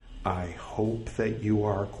I hope that you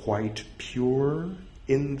are quite pure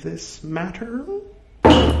in this matter.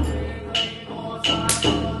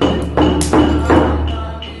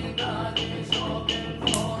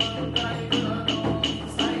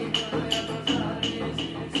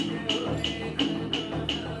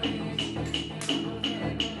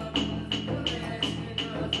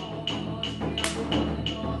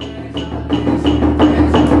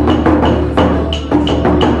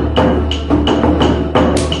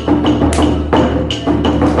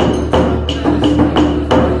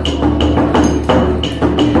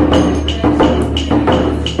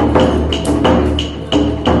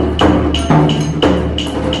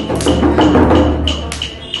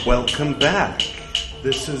 Welcome back.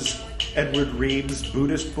 This is Edward Reed's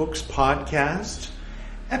Buddhist Books Podcast,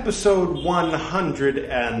 episode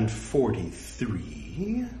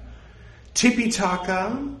 143,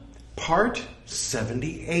 Tipiṭaka, part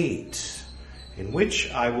 78, in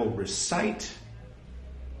which I will recite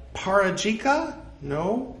Pācittiya,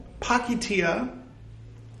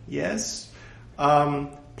 yes,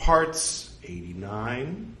 parts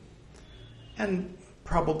 89 and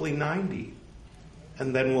probably 90.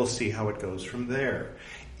 And then we'll see how it goes from there.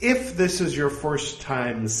 If this is your first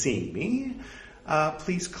time seeing me,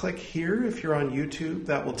 please click here. If you're on YouTube,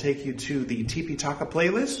 that will take you to the Tipiṭaka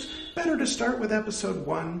playlist. Better to start with episode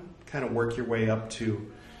 1, kind of work your way up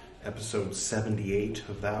to episode 78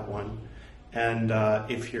 of that one. And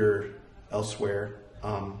if you're elsewhere,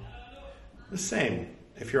 the same.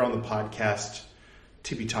 If you're on the podcast,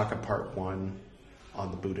 Tipiṭaka Part 1, on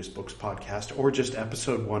the Buddhist Books Podcast, or just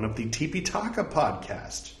episode 1 of the Tipiṭaka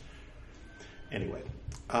podcast. Anyway,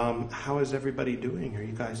 how is everybody doing? Are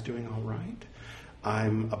you guys doing all right?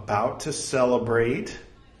 I'm about to celebrate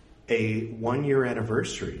a 1-year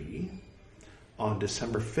anniversary. On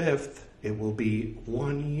December 5th, it will be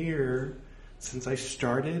 1 year since I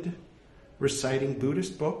started reciting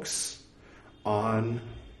Buddhist books on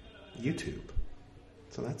YouTube.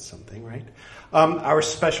 So that's something, right? Our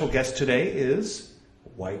special guest today is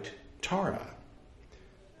White Tara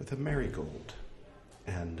with a marigold.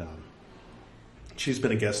 And she's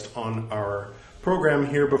been a guest on our program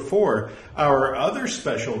here before. Our other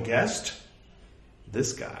special guest,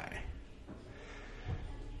 this guy.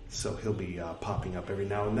 So he'll be popping up every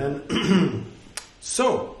now and then.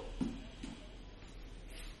 So,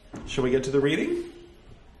 shall we get to the reading?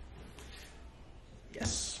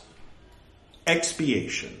 Yes.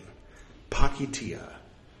 Expiation. Pācittiya.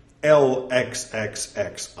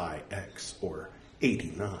 LXXXIX, or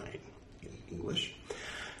 89 in English.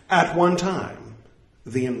 At one time,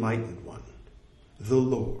 the Enlightened One, the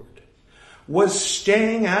Lord, was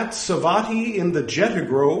staying at Savatthi in the Jeta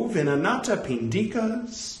Grove in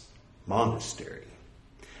Anathapindika's monastery.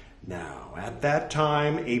 Now, at that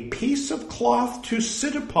time, a piece of cloth to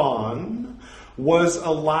sit upon was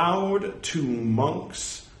allowed to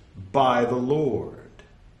monks by the Lord.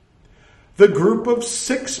 The group of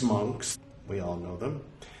 6 monks, we all know them,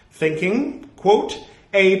 thinking, quote,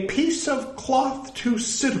 a piece of cloth to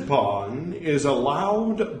sit upon is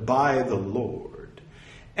allowed by the Lord,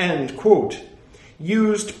 end quote,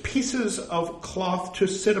 used pieces of cloth to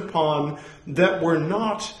sit upon that were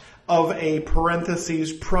not of a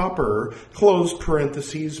parentheses proper, close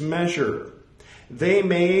parentheses measure. They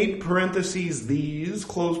made parentheses these,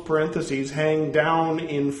 close parentheses, hang down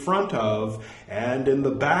in front of and in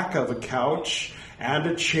the back of a couch and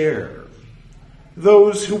a chair.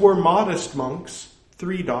 Those who were modest monks,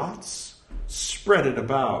 3 dots, spread it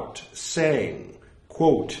about, saying,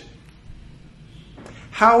 quote,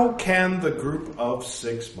 how can the group of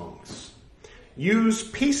 6 monks use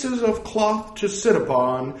pieces of cloth to sit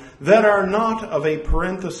upon that are not of a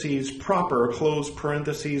parentheses proper, close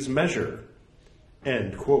parentheses measure?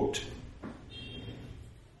 End quote.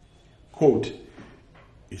 Quote,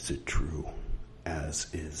 is it true, as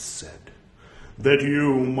is said, that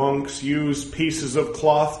you monks use pieces of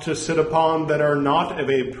cloth to sit upon that are not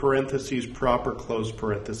of a parentheses proper, close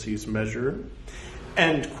parentheses measure?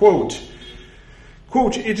 End quote.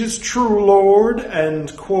 Quote, it is true, Lord,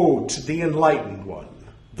 end quote, the Enlightened One,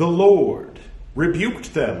 the Lord,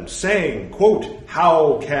 rebuked them, saying, quote,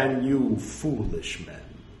 how can you foolish men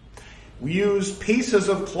use pieces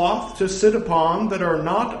of cloth to sit upon that are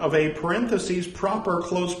not of a parentheses proper,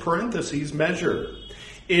 close parentheses measure?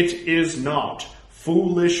 It is not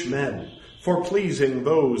foolish men for pleasing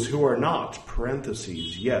those who are not,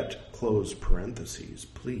 parentheses, yet, close parentheses,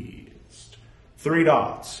 pleased. 3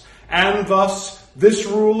 dots. And thus, this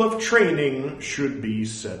rule of training should be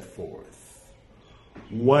set forth.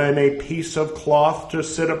 When a piece of cloth to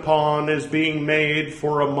sit upon is being made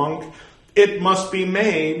for a monk it must be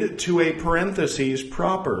made to a parentheses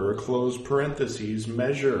proper, close parentheses,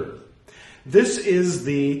 measure. This is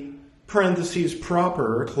the parentheses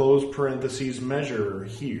proper, close parentheses, measure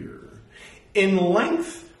here. In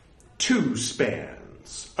length, 2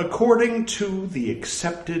 spans, according to the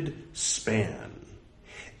accepted span.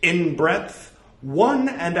 In breadth,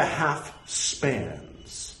 1.5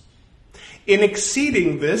 spans. In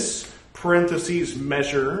exceeding this parentheses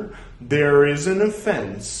measure, there is an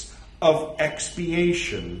offense of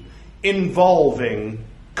expiation involving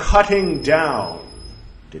cutting down.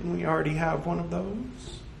 Didn't we already have one of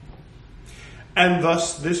those? And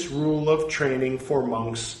thus this rule of training for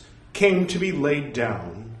monks came to be laid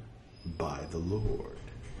down by the Lord.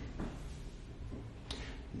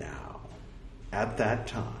 Now, at that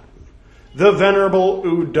time, the Venerable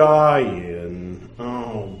Udayin,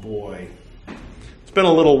 oh boy, it's been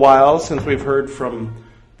a little while since we've heard from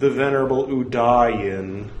the Venerable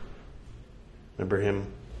Udayin. Remember him?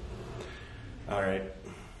 All right.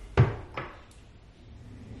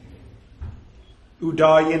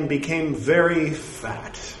 Udayin became very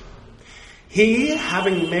fat. He,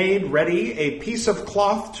 having made ready a piece of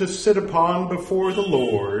cloth to sit upon before the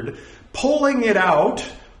Lord, pulling it out,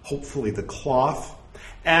 hopefully the cloth,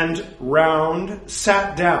 and round,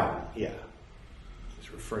 sat down. Yeah,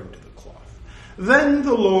 he's referring to the cloth. Then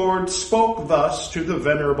the Lord spoke thus to the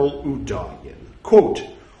Venerable Udayin, quote,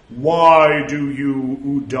 "Why do you,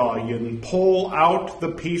 Udayin, pull out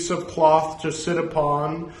the piece of cloth to sit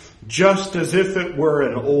upon, just as if it were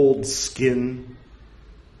an old skin?"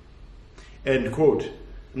 End quote.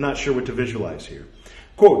 I'm not sure what to visualize here.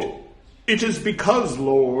 Quote, "It is because,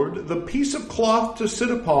 Lord, the piece of cloth to sit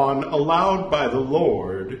upon allowed by the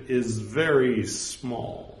Lord is very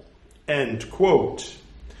small." End quote.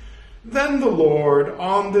 Then the Lord,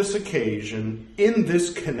 on this occasion, in this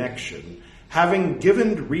connection, having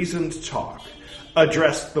given reasoned talk,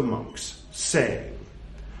 addressed the monks, saying,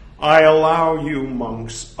 "I allow you,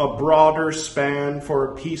 monks, a broader span for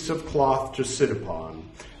a piece of cloth to sit upon,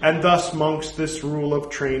 and thus, monks, this rule of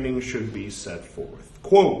training should be set forth."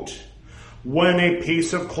 Quote, "When a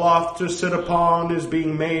piece of cloth to sit upon is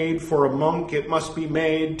being made for a monk, it must be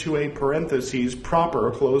made to a parentheses proper,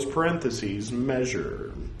 close parentheses,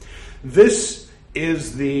 measure." This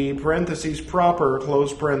is the parentheses proper,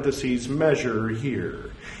 close parentheses, measure here.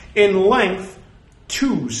 In length,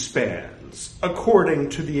 2 spans, according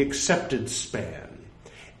to the accepted span.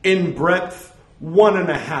 In breadth,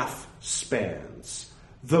 1.5 spans.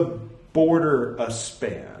 The border a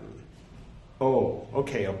span. Oh,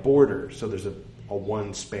 okay, a border. So there's a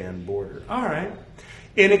 1-span border. All right.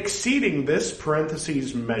 In exceeding this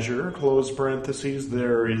parentheses measure, close parentheses,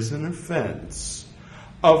 there is an offense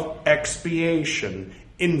of expiation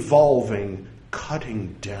involving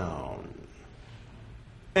cutting down.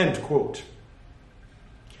 End quote.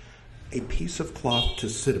 A piece of cloth to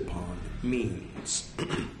sit upon means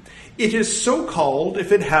it is so called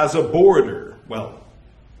if it has a border. Well,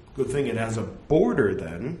 good thing it has a border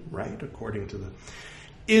then, right? According to the...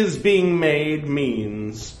 Is being made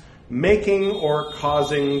means making or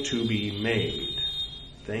causing to be made.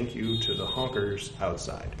 Thank you to the honkers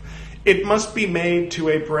outside. It must be made to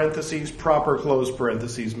a parentheses proper, close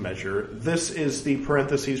parentheses, measure. This is the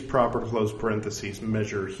parentheses proper, close parentheses,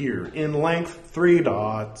 measure here. In length, 3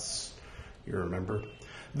 dots. You remember?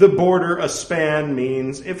 The border a span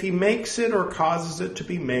means if he makes it or causes it to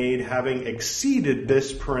be made having exceeded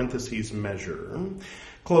this parentheses measure,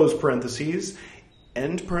 close parentheses,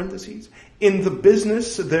 end parentheses. In the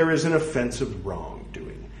business, there is an offense of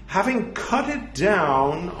wrongdoing. Having cut it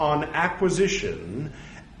down on acquisition,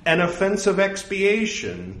 an offense of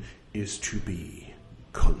expiation is to be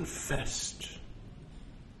confessed.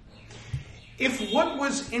 If what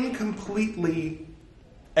was incompletely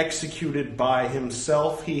executed by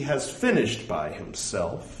himself, he has finished by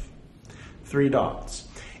himself, 3 dots.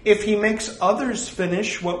 If he makes others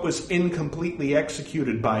finish what was incompletely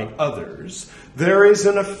executed by others, there is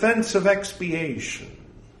an offense of expiation.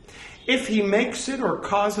 If he makes it or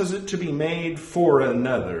causes it to be made for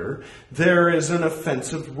another, there is an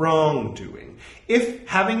offense of wrongdoing. If,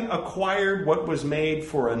 having acquired what was made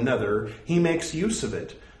for another, he makes use of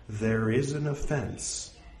it, there is an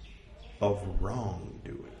offense of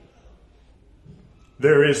wrongdoing.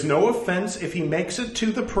 There is no offense if he makes it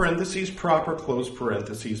to the parentheses proper, close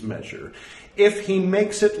parentheses, measure. If he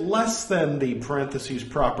makes it less than the parentheses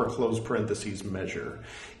proper, close parentheses, measure.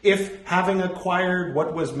 If, having acquired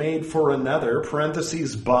what was made for another,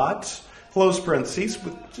 parentheses but, close parentheses,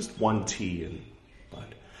 with just 1 T in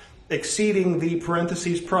but, exceeding the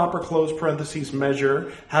parentheses proper, close parentheses,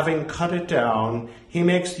 measure, having cut it down, he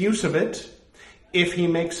makes use of it. if he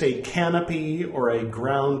makes a canopy or a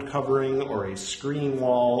ground covering or a screen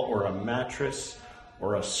wall or a mattress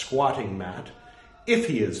or a squatting mat, if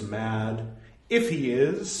he is mad, if he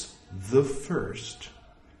is the first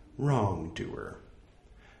wrongdoer.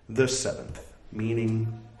 The 7th,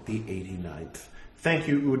 meaning the 89th. Thank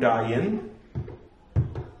you, Udayan.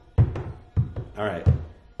 All right,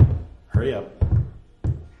 hurry up.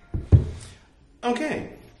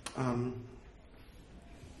 Okay.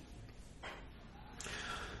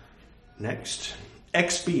 Next,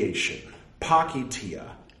 expiation, Pācittiya,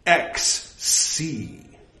 XCI.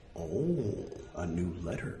 Oh, a new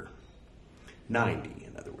letter. 90,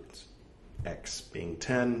 in other words. X being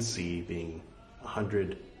 10, C being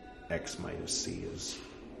 100, X minus C is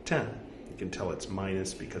 10. You can tell it's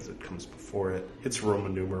minus because it comes before it. It's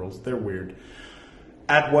Roman numerals. They're weird.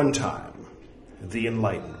 At one time, the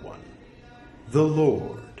Enlightened One, the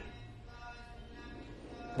Lord,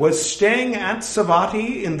 was staying at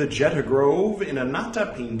Savatthi in the Jeta Grove in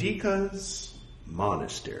Anathapindika's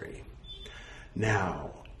monastery.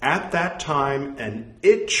 Now, at that time, an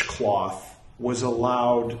itch cloth was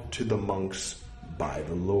allowed to the monks by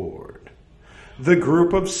the Lord. The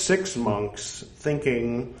group of 6 monks,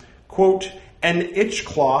 thinking, quote, an itch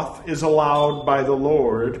cloth is allowed by the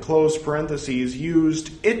Lord, close parentheses,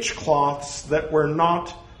 used itch cloths that were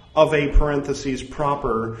not of a parentheses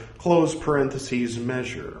proper, close parentheses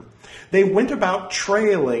measure. They went about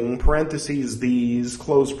trailing parentheses these,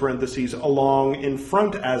 close parentheses, along in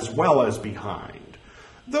front as well as behind.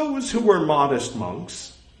 Those who were modest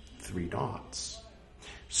monks, 3 dots,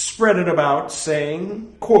 spread it about,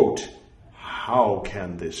 saying, quote, how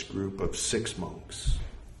can this group of 6 monks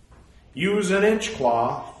use an itch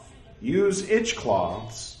cloth, use itch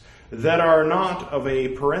cloths that are not of a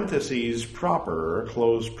parentheses proper,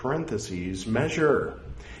 close parentheses measure?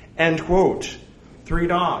 End quote. 3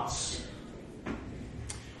 dots.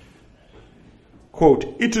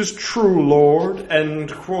 Quote, it is true, Lord,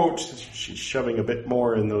 end quote. She's shoving a bit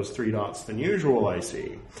more in those 3 dots than usual, I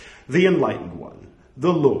see. The Enlightened One,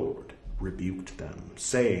 the Lord, rebuked them,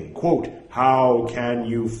 saying, quote, how can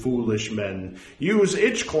you foolish men use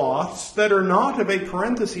itch cloths that are not of a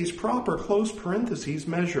parentheses proper, close parentheses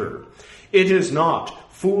measure? It is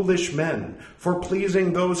not, foolish men, for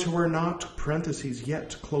pleasing those who are not, parentheses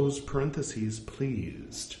yet, close parentheses,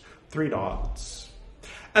 pleased. 3 dots.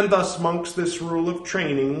 And thus, monks, this rule of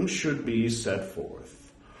training should be set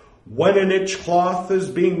forth. When an itch cloth is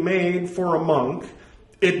being made for a monk,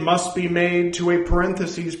 it must be made to a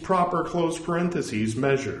parentheses proper, close parentheses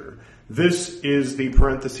measure. This is the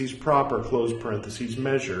parentheses proper, close parentheses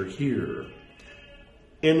measure here.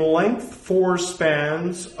 In length, 4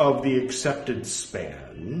 spans of the accepted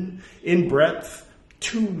span. In breadth,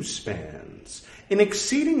 2 spans. In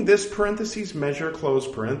exceeding this parentheses measure, close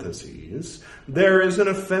parentheses, there is an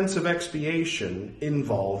offense of expiation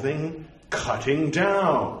involving cutting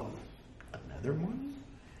down. Another one?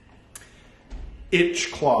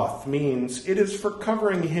 Itch cloth means it is for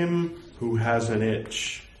covering him who has an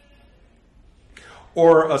itch,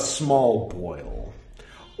 or a small boil,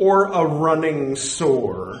 or a running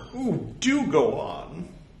sore. Ooh, do go on.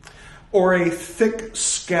 Or a thick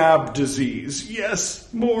scab disease.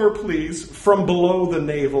 Yes, more please. From below the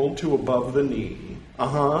navel to above the knee.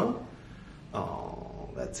 Oh,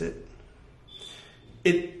 that's it.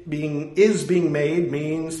 It is being made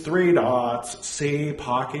means 3 dots. See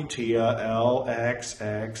Pācittiya,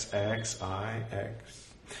 LXXXIX.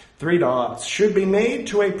 3 dots. Should be made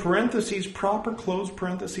to a parentheses proper, close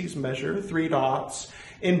parentheses measure. 3 dots.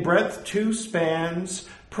 In breadth, 2 spans.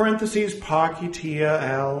 Parentheses Pācittiya,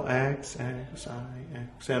 LXXIX.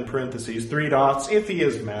 And parentheses 3 dots. If he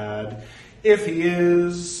is mad. If he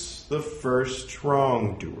is the first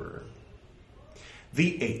wrongdoer.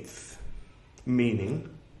 The 8th. Meaning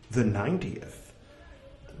the 90th.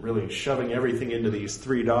 Really shoving everything into these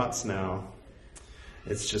 3 dots now.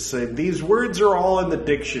 It's just saying these words are all in the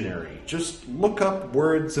dictionary. Just look up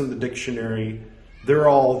words in the dictionary. They're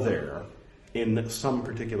all there in some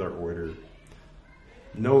particular order.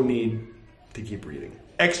 No need to keep reading.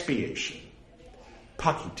 Expiation.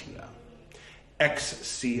 Pācittiya.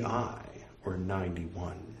 XCI, or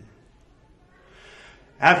 91.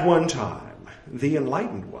 At one time, the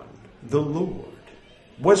Enlightened One, the Lord,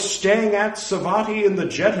 was staying at Savatthi in the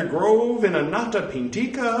Jeta Grove in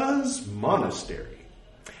Anathapindika's monastery.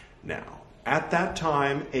 Now, at that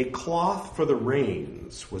time, a cloth for the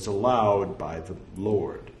reins was allowed by the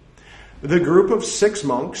Lord. The group of 6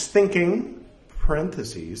 monks, thinking,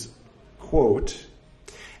 parentheses, quote,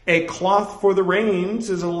 a cloth for the reins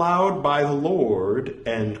is allowed by the Lord,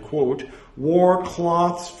 end quote, wore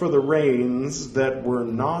cloths for the reins that were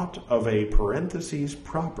not of a parentheses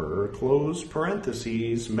proper, close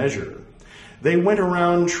parentheses, measure. They went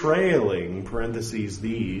around trailing, parentheses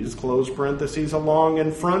these, close parentheses, along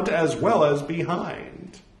in front as well as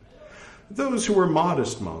behind. Those who were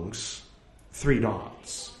modest monks, 3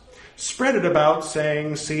 dots, spread it about,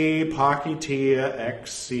 saying, see, Pācittiya,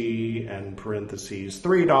 XCI, and parentheses,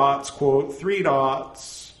 3 dots, quote, 3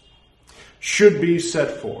 dots, should be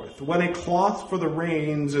set forth. When a cloth for the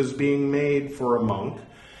reins is being made for a monk,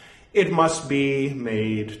 it must be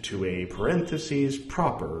made to a parentheses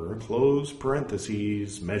proper, close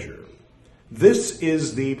parentheses, measure. This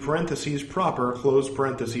is the parentheses proper, close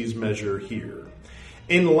parentheses, measure here.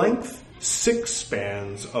 In length, 6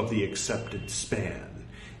 spans of the accepted span.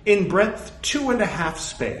 In breadth, 2.5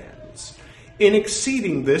 spans. In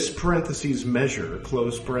exceeding this parentheses measure,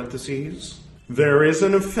 close parentheses, there is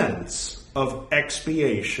an offense of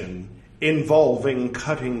expiation involving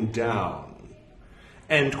cutting down.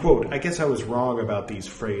 End quote. I guess I was wrong about these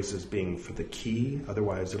phrases being for the key.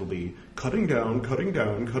 Otherwise, it'll be cutting down, cutting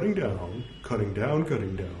down, cutting down, cutting down,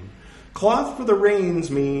 cutting down. Cloth for the rains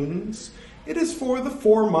means it is for the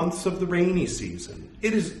 4 months of the rainy season.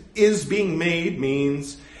 It is being made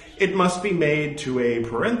means it must be made to a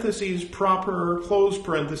parentheses proper, close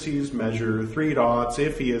parentheses, measure, 3 dots,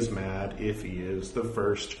 if he is mad, if he is the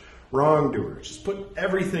first wrongdoer. Just put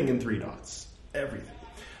everything in 3 dots. Everything.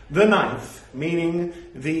 The 9th, meaning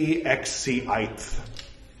the XCII,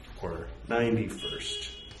 or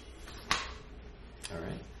 91st. All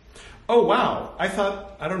right. Oh, wow.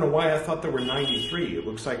 I don't know why I thought there were 93. It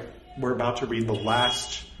looks like we're about to read the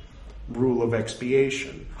last rule of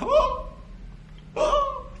expiation.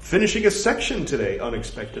 Finishing a section today,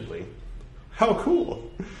 unexpectedly. How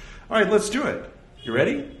cool. All right, let's do it. You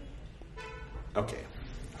ready? Okay.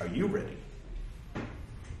 Are you ready?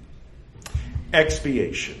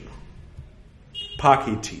 Expiation.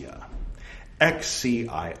 Pācittiya.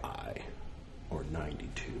 XCII, or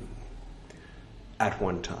 92. At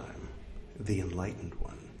one time, the enlightened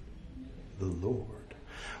one, the Lord,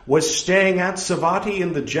 was staying at Savatthi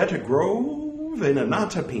in the Jeta Grove in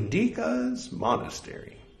Anathapindika's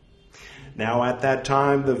monastery. Now at that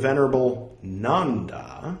time, the Venerable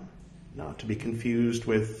Nanda, not to be confused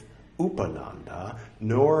with Upananda,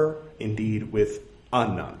 nor indeed with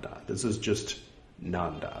Ananda. This is just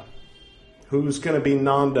Nanda. Who's going to be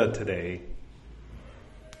Nanda today?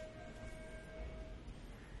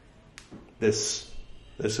 This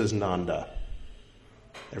is Nanda.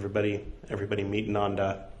 Everybody meet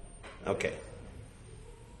Nanda. Okay.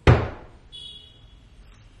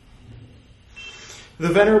 The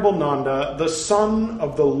Venerable Nanda, the son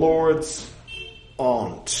of the Lord's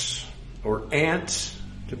aunt, or aunt,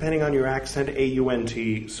 depending on your accent,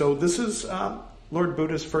 A-U-N-T. So this is Lord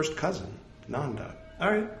Buddha's first cousin, Nanda. All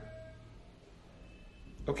right.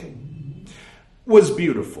 Okay. Was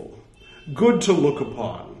beautiful, good to look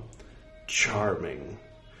upon, charming.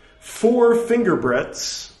 4 finger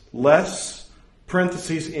breadths less,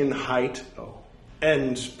 parentheses, in height,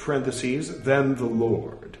 end parentheses, than the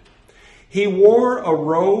Lord. He wore a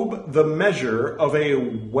robe the measure of a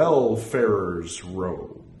wayfarer's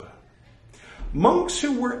robe. Monks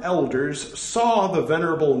who were elders saw the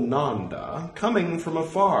Venerable Nanda coming from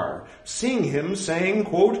afar, seeing him, saying,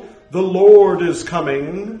 quote, the Lord is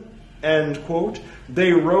coming, end quote.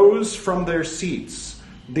 They rose from their seats.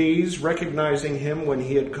 These, recognizing him when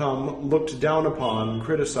he had come, looked down upon,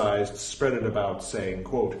 criticized, spread it about, saying,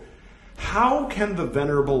 quote, how can the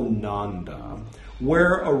Venerable Nanda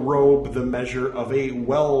wear a robe the measure of a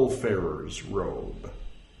wayfarer's robe?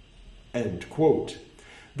 End quote.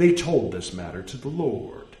 They told this matter to the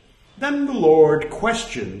Lord. Then the Lord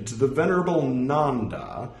questioned the Venerable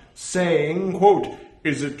Nanda, saying, quote,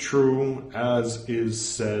 is it true, as is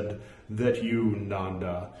said, that you,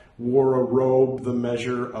 Nanda, wore a robe the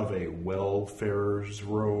measure of a wayfarer's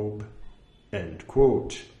robe? End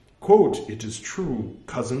quote. Quote, it is true,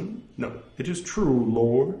 cousin. No, it is true,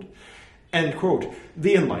 Lord. End quote.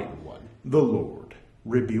 The enlightened one, the Lord,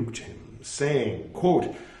 rebuked him, saying,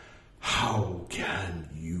 quote, how can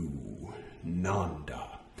you,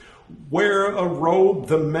 Nanda, wear a robe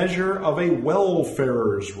the measure of a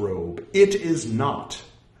wayfarer's robe? It is not,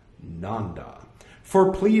 Nanda,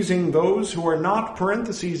 for pleasing those who are not,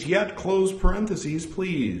 parentheses, yet, close parentheses,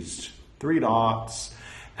 pleased, 3 dots.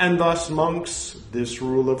 And thus, monks, this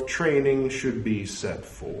rule of training should be set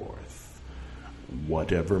forth.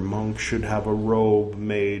 Whatever monk should have a robe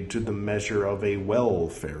made to the measure of a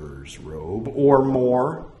wayfarer's robe, or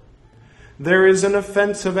more, there is an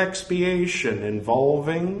offense of expiation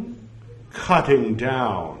involving cutting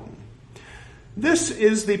down. This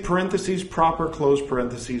is the parentheses proper, close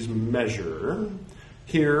parentheses, measure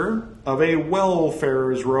here of a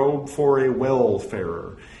wayfarer's robe for a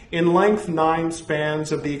wayfarer. In length 9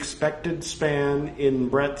 spans of the expected span, in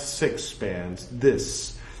breadth 6 spans.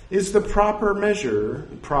 This is the proper measure,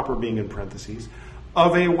 proper being in parentheses,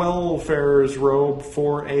 of a wayfarer's robe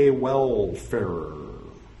for a wayfarer.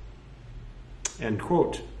 End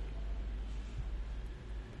quote.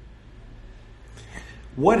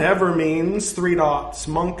 Whatever means 3 dots,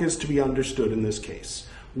 monk is to be understood in this case.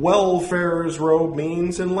 Wayfarer's robe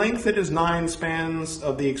means in length it is 9 spans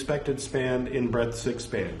of the expected span, in breadth 6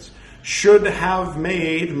 spans. Should have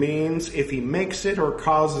made means if he makes it or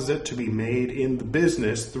causes it to be made in the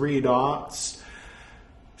business, 3 dots.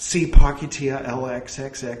 See Pācittiya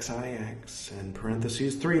LXXXIX, and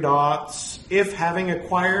parentheses 3 dots. If having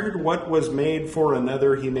acquired what was made for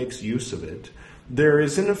another, he makes use of it, there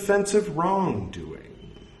is an offensive wrongdoing.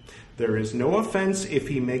 There is no offense if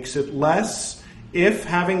he makes it less. If,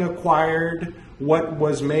 having acquired what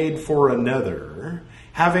was made for another,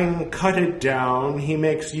 having cut it down, he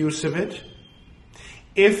makes use of it.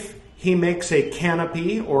 If he makes a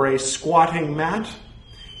canopy or a squatting mat,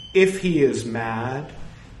 if he is mad,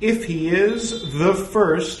 if he is the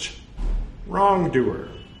first wrongdoer.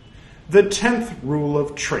 The 10th rule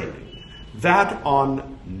of trading, that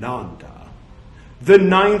on Nanda. The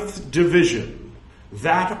 9th division,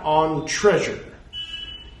 that on treasure.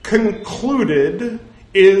 Concluded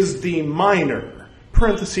is the minor,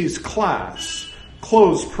 parentheses class,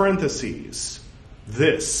 close parentheses.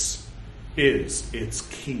 This is its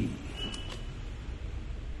key.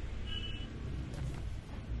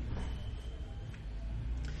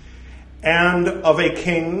 And of a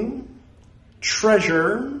king,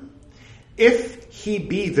 treasure, if he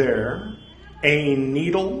be there, a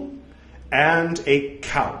needle and a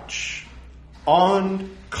couch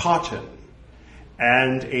on cotton,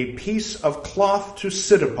 and a piece of cloth to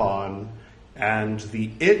sit upon, and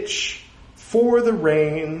the itch for the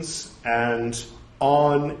reins, and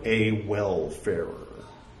on a wayfarer.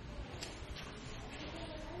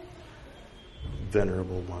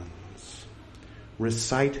 Venerable ones,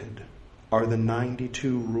 recited are the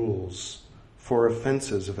 92 rules for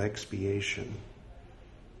offenses of expiation.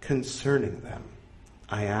 Concerning them,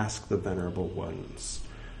 I ask the venerable ones,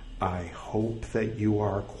 I hope that you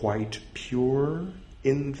are quite pure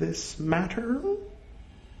in this matter.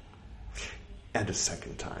 And a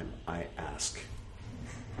second time, I ask,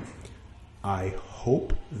 I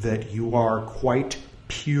hope that you are quite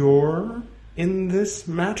pure in this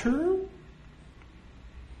matter.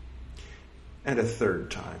 And a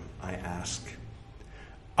third time, I ask,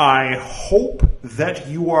 I hope that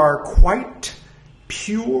you are quite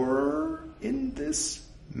pure in this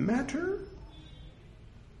matter.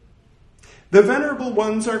 The venerable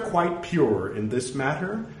ones are quite pure in this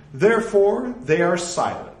matter, therefore they are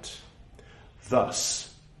silent.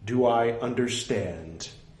 Thus do I understand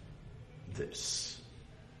this.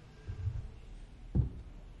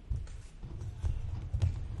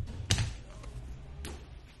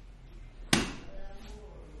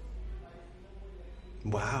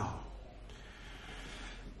 Wow.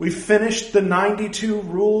 We finished the 92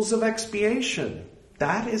 rules of expiation.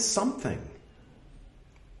 That is something.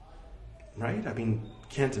 Right? I mean,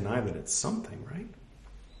 can't deny that it's something, right?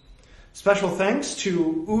 Special thanks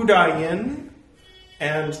to Udayin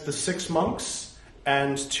and the 6 monks,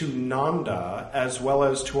 and to Nanda, as well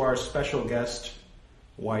as to our special guest,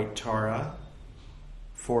 White Tara,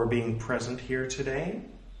 for being present here today.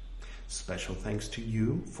 Special thanks to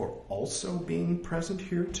you for also being present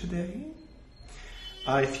here today.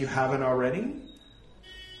 If you haven't already,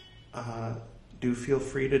 do feel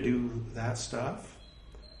free to do that stuff.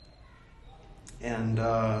 And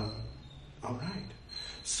all right,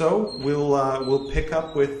 so we'll pick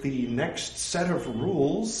up with the next set of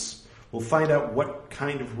rules. We'll find out what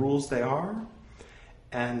kind of rules they are,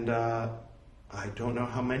 and I don't know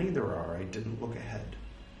how many there are. I didn't look ahead.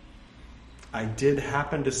 I did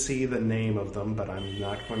happen to see the name of them, but I'm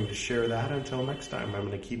not going to share that until next time. I'm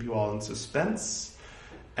going to keep you all in suspense,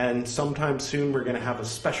 and sometime soon we're going to have a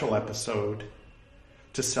special episode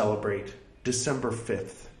to celebrate December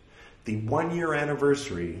 5th. The 1-year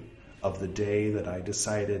anniversary of the day that I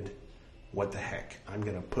decided, what the heck, I'm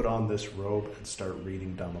going to put on this robe and start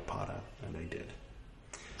reading Dhammapada. And I did.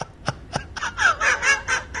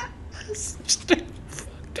 That's just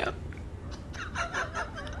fucked up.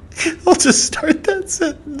 I'll just start that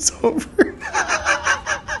sentence over.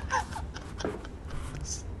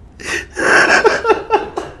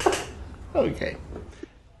 Okay.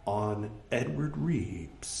 On Edward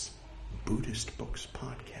Reed's Buddhist Books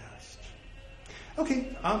Podcast.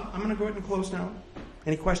 Okay, I'm going to go ahead and close now.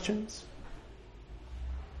 Any questions?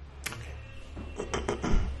 Okay.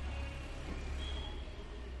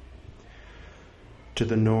 To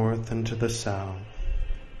the north and to the south,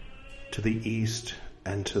 to the east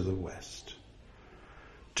and to the west,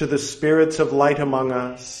 to the spirits of light among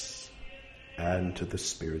us and to the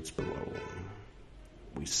spirits below,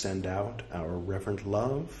 we send out our reverent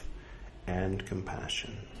love and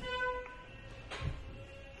compassion.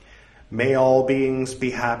 May all beings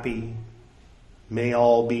be happy. May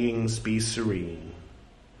all beings be serene.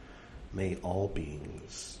 May all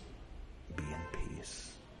beings be in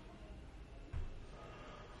peace.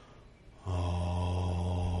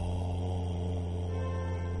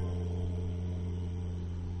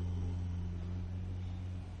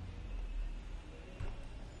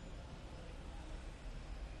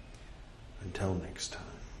 Until next time.